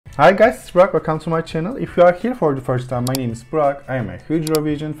Hi guys, it's Burak. Welcome to my channel. If you are here for the first time, my name is Burak. I am a huge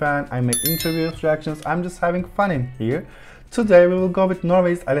Eurovision fan. I make interviews, reactions. I'm just having fun in here. Today we will go with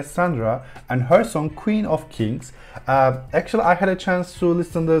Norway's Alessandra and her song Queen of Kings. Actually, I had a chance to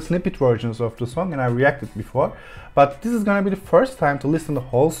listen to the snippet versions of the song and I reacted before. But this is gonna be the first time to listen to the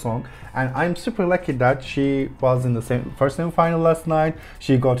whole song, and I'm super lucky that she was in the first semi-final last night.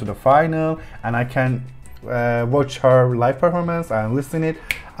 She got to the final, and I can watch her live performance and listen it.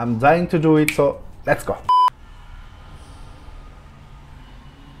 I'm dying to do it, so let's go.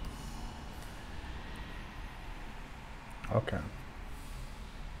 Okay.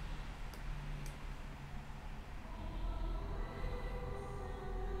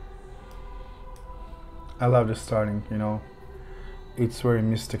 I love the starting, you know, it's very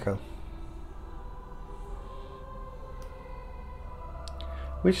mystical.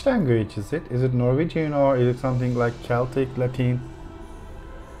 Which language is it? Is it Norwegian or is it something like Celtic, Latin?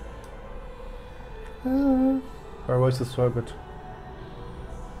 Her voice is so good.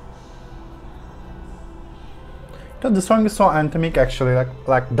 The song is so anthemic actually,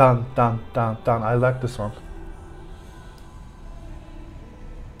 like dun dun dun dun. I like the song.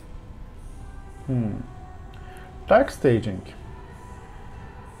 Dark staging.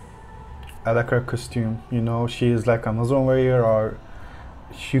 I like her costume. You know, she is like Amazon warrior, or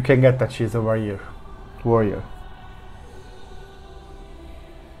you can get that she's a warrior.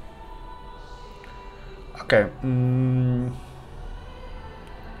 Okay.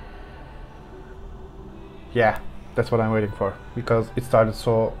 Yeah, that's what I'm waiting for, because it started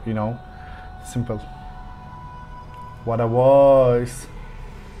so, you know, simple. What a voice.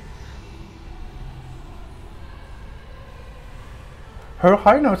 Her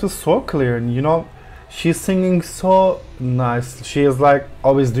high note is so clear, and you know, she's singing so nice. She is like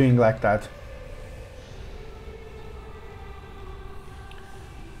always doing like that.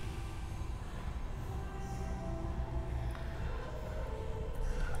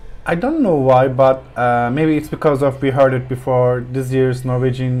 I don't know why, but maybe it's because of we heard it before. This year's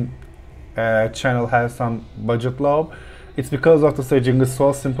Norwegian channel has some budget low. It's because of the staging is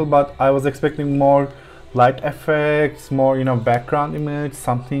so simple, but I was expecting more light effects, more, you know, background image,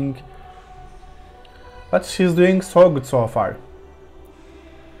 something. But she's doing so good so far.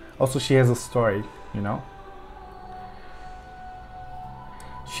 Also, she has a story, you know.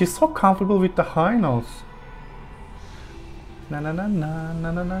 She's so comfortable with the high notes. Na na na na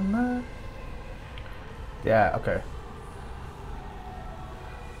na na na na. Yeah, okay.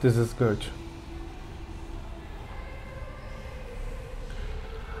 This is good.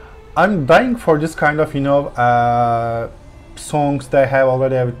 I'm dying for this kind of, you know, songs that have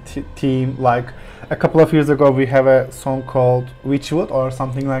already have a theme. Like a couple of years ago, we have a song called Witchwood or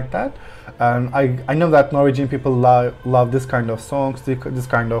something like that. And I know that Norwegian people love this kind of songs, this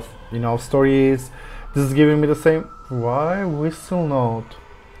kind of, you know, stories. This is giving me the same. Why whistle note?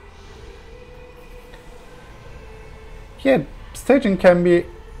 Yeah, staging can be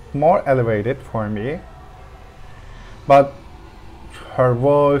more elevated for me, but her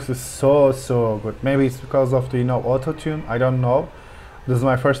voice is so good. Maybe it's because of the, you know, auto-tune. I don't know. This is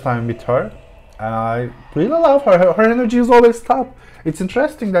my first time with her, and I really love her. Her energy is always top. It's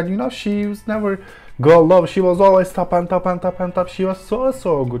interesting that, you know, she was never go low. She was always top and top and top and top. She was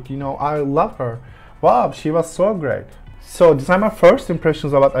so good. You know, I love her. Wow, she was so great. So these are my first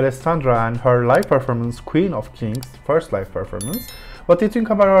impressions about Alessandra and her live performance, Queen of Kings, first live performance. What do you think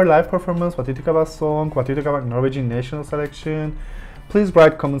about her live performance? What do you think about song? What do you think about Norwegian national selection? Please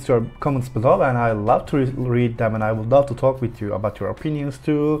write your comments below, and I love to read them, and I would love to talk with you about your opinions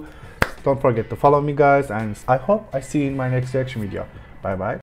too. Don't forget to follow me, guys, and I hope I see you in my next reaction video. Bye bye.